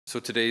So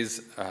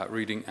today's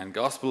reading and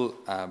gospel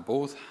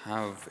both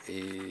have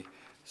a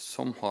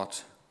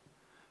somewhat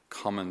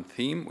common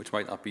theme, which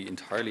might not be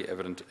entirely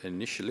evident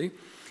initially.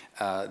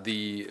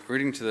 The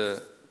reading to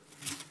the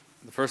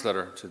first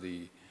letter to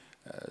the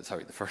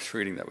first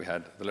reading that we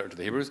had, the letter to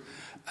the Hebrews,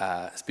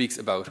 speaks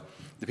about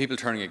the people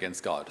turning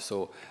against God.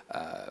 So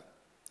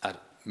at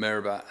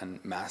Meribah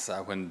and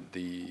Massah, when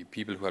the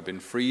people who had been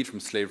freed from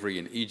slavery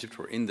in Egypt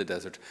were in the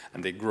desert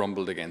and they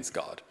grumbled against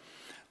God.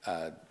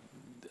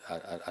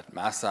 At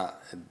Massah,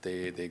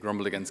 they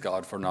grumbled against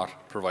God for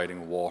not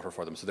providing water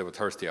for them, so they were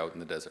thirsty out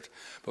in the desert.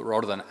 But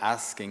rather than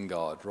asking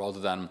God, rather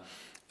than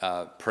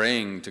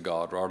praying to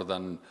God, rather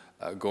than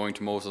going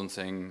to Moses and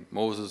saying,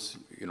 Moses,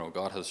 you know,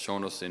 God has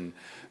shown us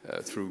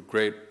through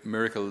great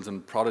miracles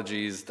and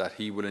prodigies that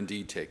he will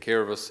indeed take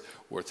care of us.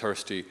 We're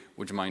thirsty.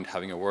 Would you mind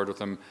having a word with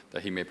him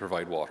that he may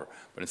provide water?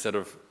 But instead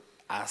of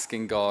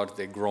asking God,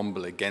 they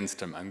grumble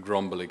against him and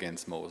grumble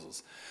against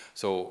Moses.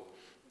 So,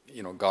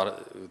 you know,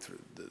 God, through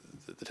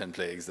the 10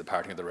 plagues, the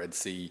parting of the Red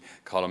Sea,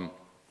 column,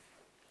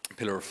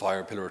 pillar of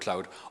fire, pillar of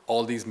cloud,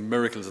 all these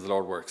miracles that the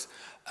Lord works.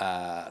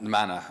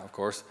 Manna, of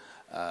course,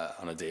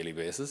 on a daily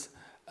basis,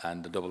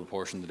 and a double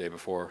portion the day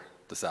before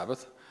the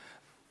Sabbath.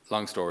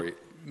 Long story,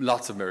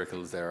 lots of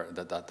miracles there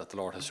that the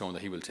Lord has shown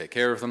that he will take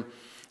care of them.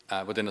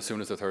 But then as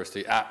soon as they're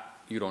thirsty,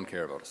 you don't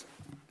care about us.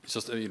 It's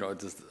just, you know,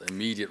 this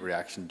immediate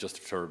reaction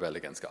just to rebel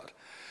against God.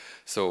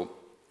 So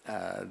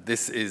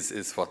this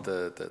is what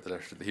the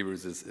letter to the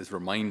Hebrews is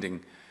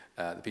reminding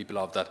the people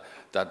of, that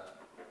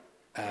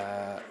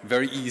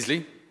very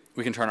easily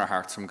we can turn our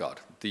hearts from God.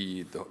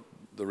 The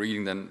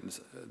reading then,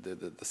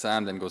 the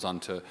psalm then goes on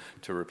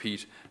to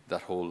repeat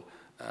that whole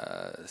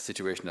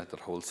situation, that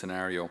whole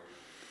scenario.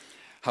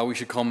 How we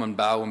should come and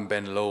bow and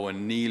bend low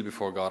and kneel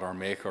before God our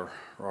Maker,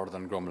 rather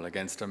than grumble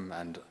against him,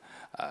 and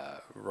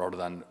rather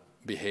than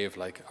behave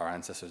like our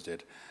ancestors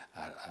did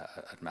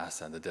at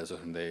Massah in the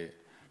desert, and they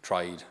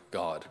tried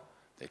God.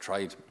 They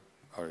tried,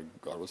 or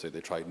God would say,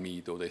 they tried me,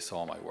 though they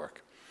saw my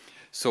work.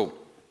 So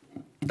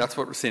that's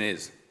what sin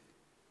is.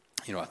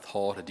 You know, a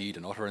thought, a deed,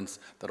 an utterance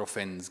that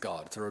offends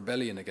God. It's a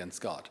rebellion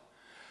against God.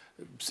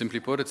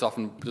 Simply put, it's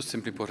often just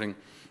simply putting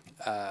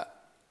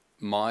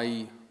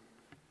my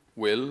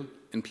will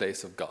in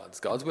place of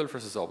God's. God's will for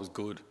us is always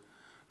good.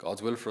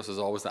 God's will for us is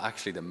always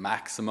actually the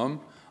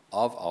maximum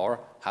of our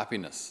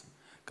happiness.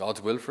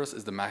 God's will for us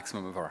is the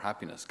maximum of our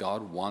happiness.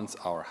 God wants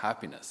our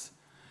happiness.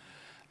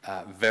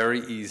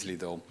 Very easily,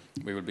 though,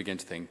 we will begin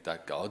to think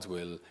that God's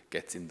will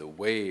gets in the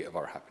way of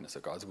our happiness, or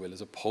God's will is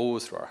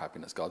opposed to our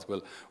happiness. God's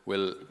will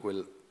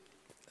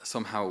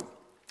somehow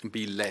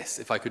be less.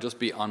 If I could just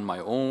be on my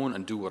own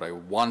and do what I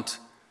want,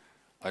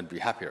 I'd be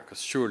happier,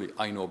 because surely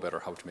I know better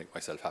how to make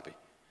myself happy.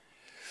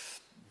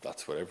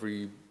 That's what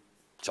every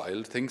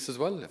child thinks as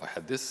well. If I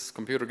had this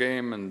computer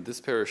game and this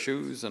pair of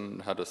shoes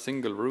and had a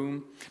single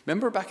room.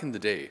 Remember back in the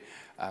day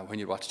when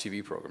you watch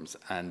TV programs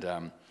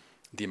and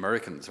the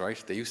Americans,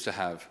 right? They used to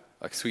have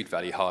like Sweet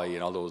Valley High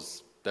and all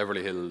those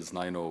Beverly Hills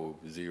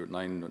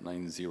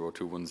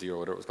 90210,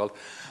 whatever it was called,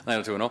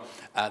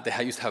 90210.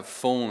 They used to have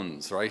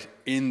phones, right,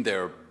 in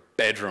their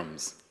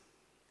bedrooms,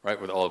 right,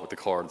 with the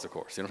cords, of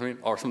course. You know what I mean?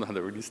 Or some had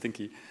a really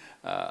stinky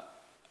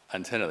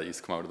antenna that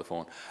used to come out of the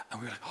phone,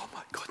 and we were like, oh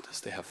my goodness,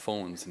 they have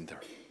phones in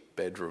their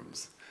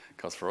bedrooms.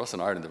 Because for us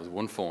in Ireland, there was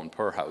one phone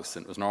per house,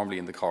 and it was normally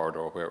in the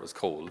corridor where it was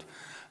cold.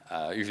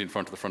 Usually in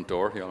front of the front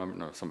door. You all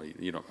remember? No, somebody,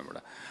 you don't remember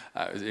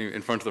that. It was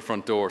in front of the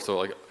front door, so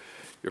like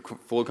your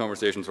full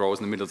conversations were always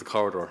in the middle of the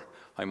corridor.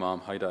 Hi mom,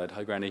 hi dad,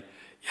 hi granny.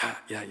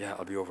 Yeah,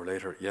 I'll be over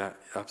later. Yeah,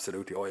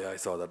 absolutely. Oh yeah, I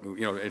saw that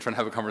movie. You know, and trying to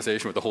have a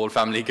conversation with the whole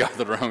family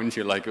gathered around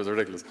you, like it was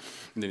ridiculous.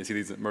 And then you see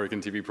these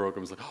American TV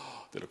programs, like,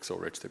 oh, they look so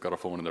rich. They've got a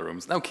phone in their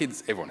rooms. Now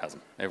kids, everyone has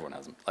them. Everyone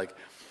has them. Like,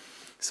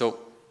 so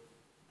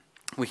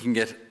we can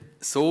get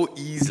so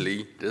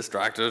easily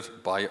distracted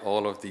by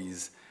all of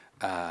these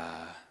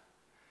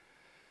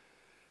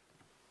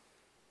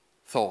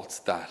thoughts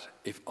that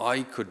if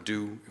I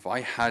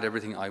had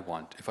everything I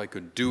want, if I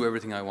could do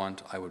everything I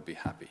want, I would be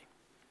happy.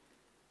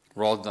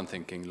 Rather than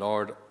thinking,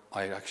 Lord,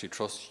 I actually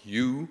trust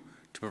you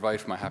to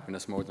provide for my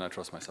happiness more than I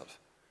trust myself.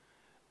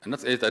 And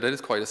that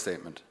is quite a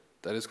statement.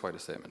 That is quite a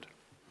statement.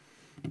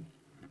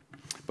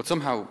 But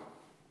somehow,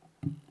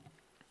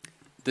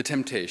 the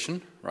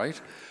temptation, right?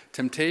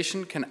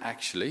 Temptation can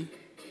actually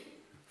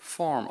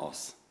form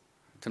us.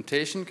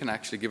 Temptation can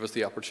actually give us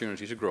the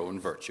opportunity to grow in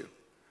virtue.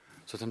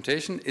 So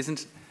temptation,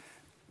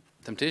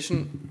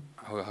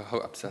 how I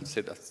have to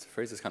say that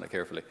phrase is kind of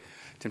carefully.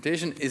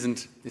 Temptation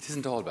isn't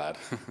all bad,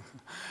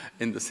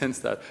 in the sense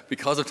that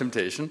because of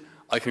temptation,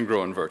 I can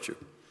grow in virtue.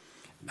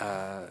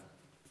 Some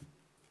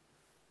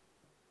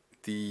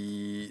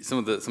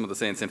of the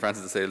saints, St.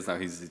 Francis de Sales, now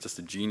he's just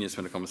a genius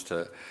when it comes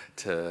to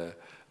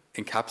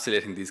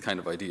encapsulating these kind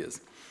of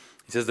ideas.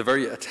 He says the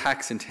very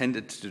attacks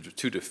intended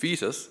to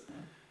defeat us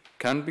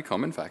can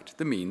become, in fact,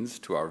 the means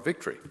to our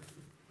victory.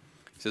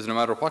 He says no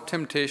matter what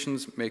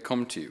temptations may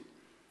come to you,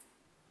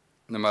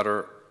 no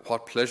matter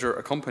what pleasure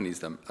accompanies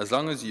them, as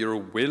long as your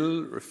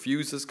will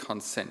refuses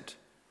consent,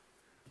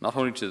 not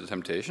only to the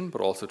temptation, but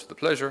also to the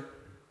pleasure,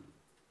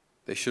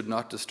 They should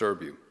not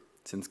disturb you,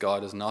 since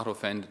God is not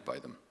offended by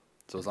them.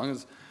 So as long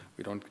as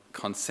we don't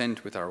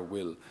consent with our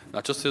will,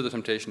 not just to the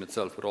temptation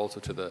itself, but also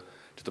to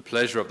the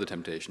pleasure of the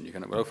temptation. You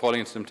can, without falling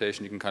into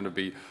temptation, you can kind of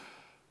be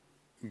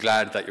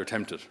glad that you're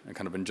tempted and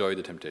kind of enjoy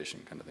the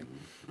temptation kind of thing.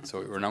 So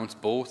we renounce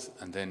both,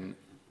 and then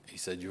he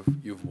said,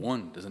 you've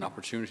won. There's an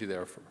opportunity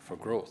there for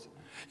growth.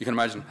 You can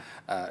imagine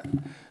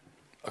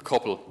a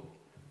couple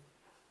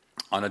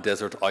on a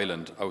desert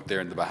island out there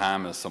in the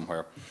Bahamas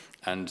somewhere,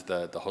 and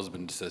the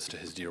husband says to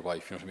his dear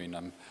wife, you know what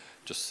I mean,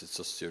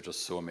 you're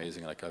just so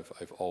amazing, like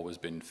I've always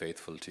been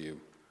faithful to you.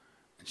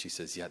 And she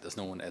says, yeah, there's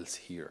no one else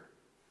here,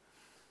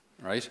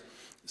 right?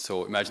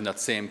 So imagine that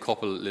same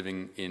couple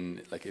living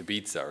in like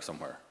Ibiza or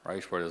somewhere,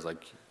 right, where there's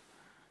like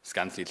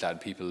scantily clad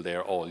people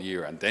there all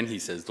year, and then he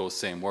says those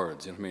same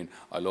words, you know what I mean,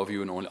 I love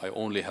you and I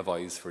only have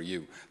eyes for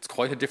you. It's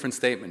quite a different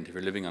statement if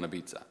you're living on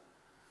Ibiza,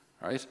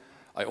 right?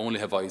 I only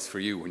have eyes for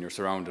you when you're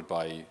surrounded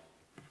by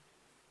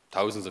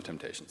thousands of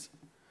temptations.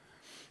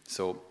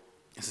 So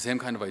it's the same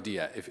kind of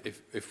idea.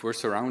 If we're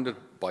surrounded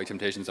by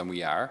temptations, and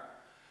we are,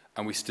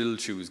 and we still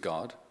choose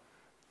God,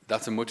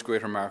 that's a much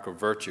greater mark of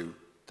virtue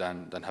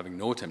than having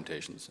no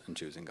temptations and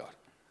choosing God.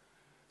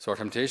 So our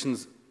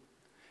temptations,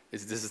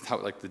 this is how,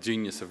 like, the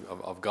genius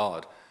of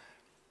God.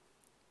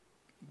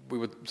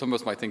 Some of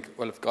us might think,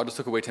 well, if God just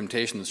took away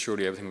temptations,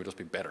 surely everything would just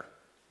be better.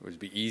 It would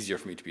be easier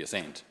for me to be a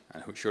saint.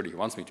 And surely he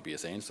wants me to be a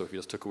saint, so if he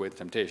just took away the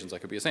temptations, I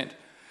could be a saint.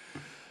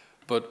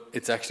 But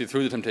it's actually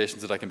through the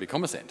temptations that I can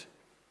become a saint,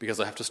 because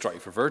I have to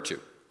strive for virtue.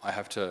 I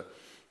have to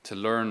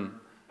learn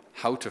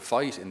how to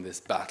fight in this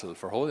battle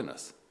for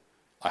holiness.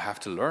 I have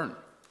to learn.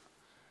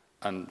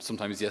 And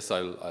sometimes, yes,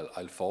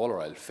 I'll fall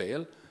or I'll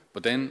fail,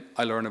 but then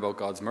I learn about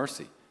God's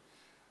mercy.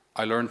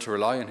 I learn to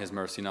rely on his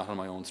mercy, not on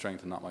my own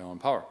strength and not my own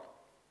power.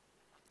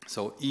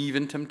 So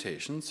even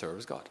temptation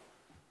serves God.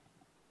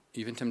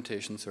 Even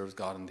temptation serves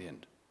God in the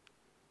end.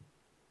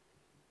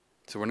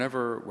 So we're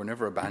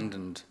never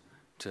abandoned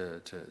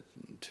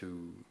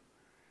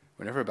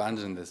we're never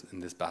abandoned in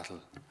this battle.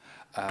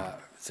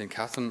 St.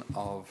 Catherine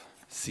of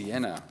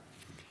Siena,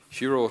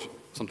 she wrote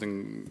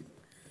something.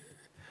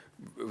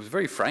 It was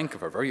very frank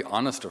of her, very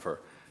honest of her,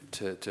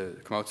 to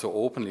come out so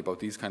openly about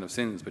these kind of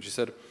sins. But she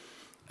said,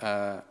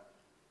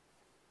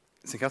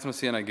 St. Catherine of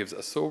Siena gives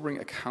a sobering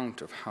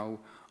account of how,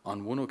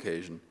 on one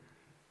occasion,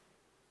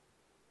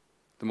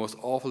 the most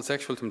awful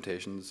sexual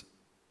temptations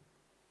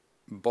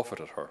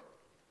buffeted her.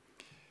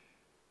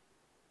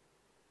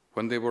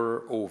 When they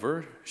were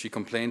over, she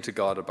complained to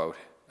God about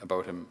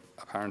him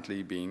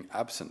apparently being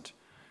absent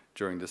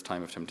during this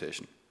time of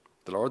temptation.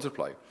 The Lord's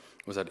reply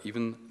was that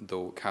even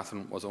though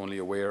Catherine was only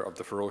aware of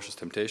the ferocious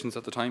temptations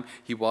at the time,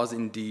 he was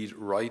indeed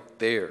right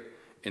there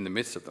in the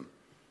midst of them,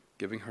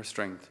 giving her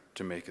strength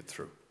to make it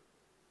through.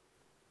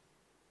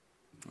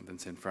 And then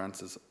St.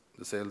 Francis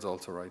de Sales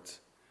also writes,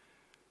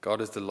 God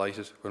is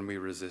delighted when we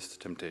resist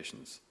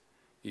temptations,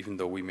 even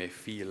though we may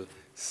feel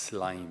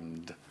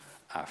slimed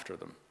after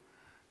them.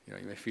 You know,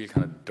 you may feel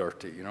kind of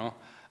dirty, you know,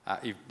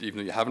 even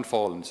though you haven't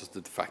fallen. It's just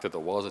the fact that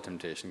there was a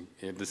temptation.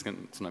 This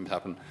can sometimes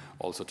happen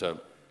also to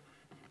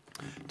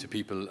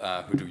people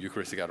who do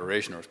Eucharistic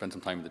adoration or spend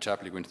some time in the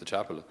chapel. You go into the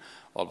chapel, and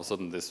all of a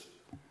sudden this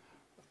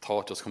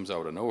thought just comes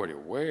out of nowhere.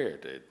 Where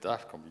did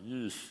that come?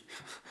 Yeesh.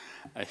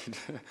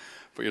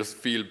 But you just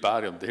feel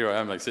bad. Here I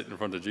am, like sitting in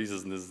front of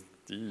Jesus, and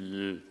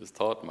this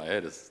thought in my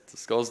head is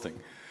disgusting.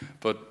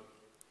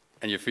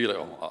 And you feel like,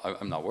 oh,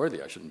 I'm not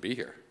worthy. I shouldn't be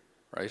here,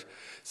 right?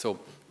 So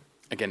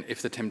again,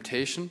 if the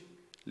temptation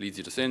leads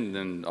you to sin,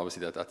 then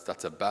obviously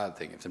that's a bad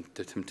thing. If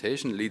the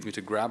temptation leads me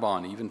to grab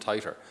on even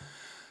tighter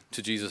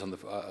to Jesus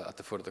at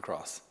the foot of the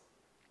cross,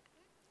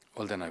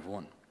 well, then I've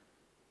won.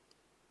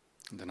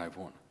 Then I've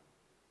won.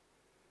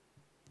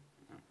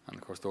 And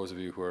of course, those of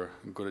you who are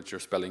good at your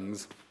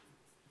spellings,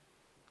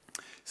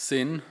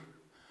 sin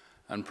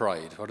and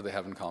pride, what do they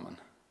have in common?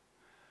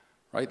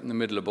 Right in the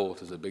middle of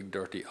both is a big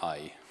dirty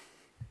I.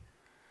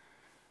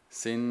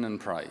 Sin and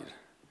pride.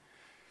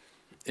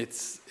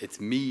 It's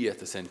me at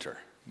the center.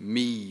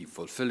 Me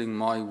fulfilling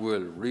my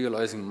will,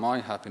 realizing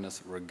my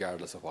happiness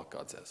regardless of what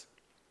God says.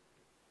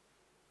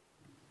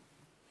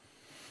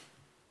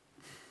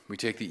 We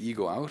take the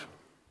ego out,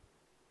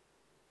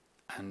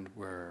 and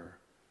we're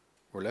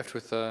left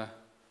with a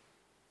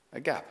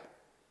gap,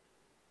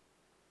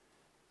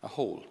 a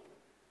hole,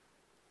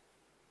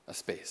 a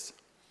space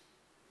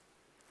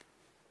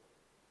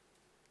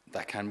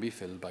that can be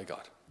filled by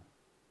God.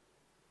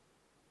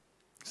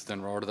 So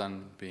then, rather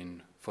than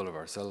being full of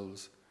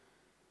ourselves,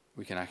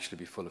 we can actually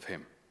be full of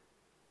Him.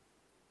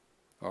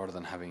 Rather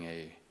than having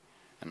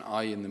an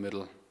I in the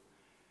middle,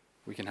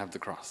 we can have the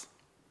cross.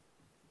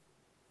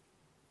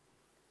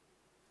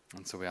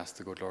 And so we ask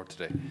the good Lord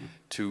today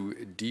to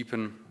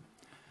deepen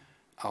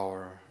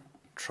our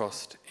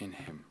trust in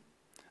Him.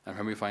 And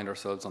when we find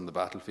ourselves on the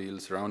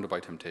battlefield, surrounded by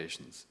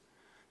temptations,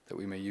 that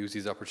we may use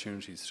these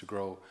opportunities to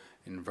grow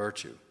in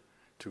virtue,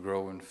 to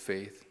grow in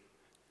faith,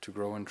 to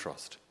grow in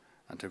trust,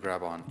 and to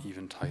grab on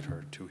even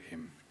tighter to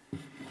Him.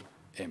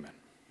 Amen.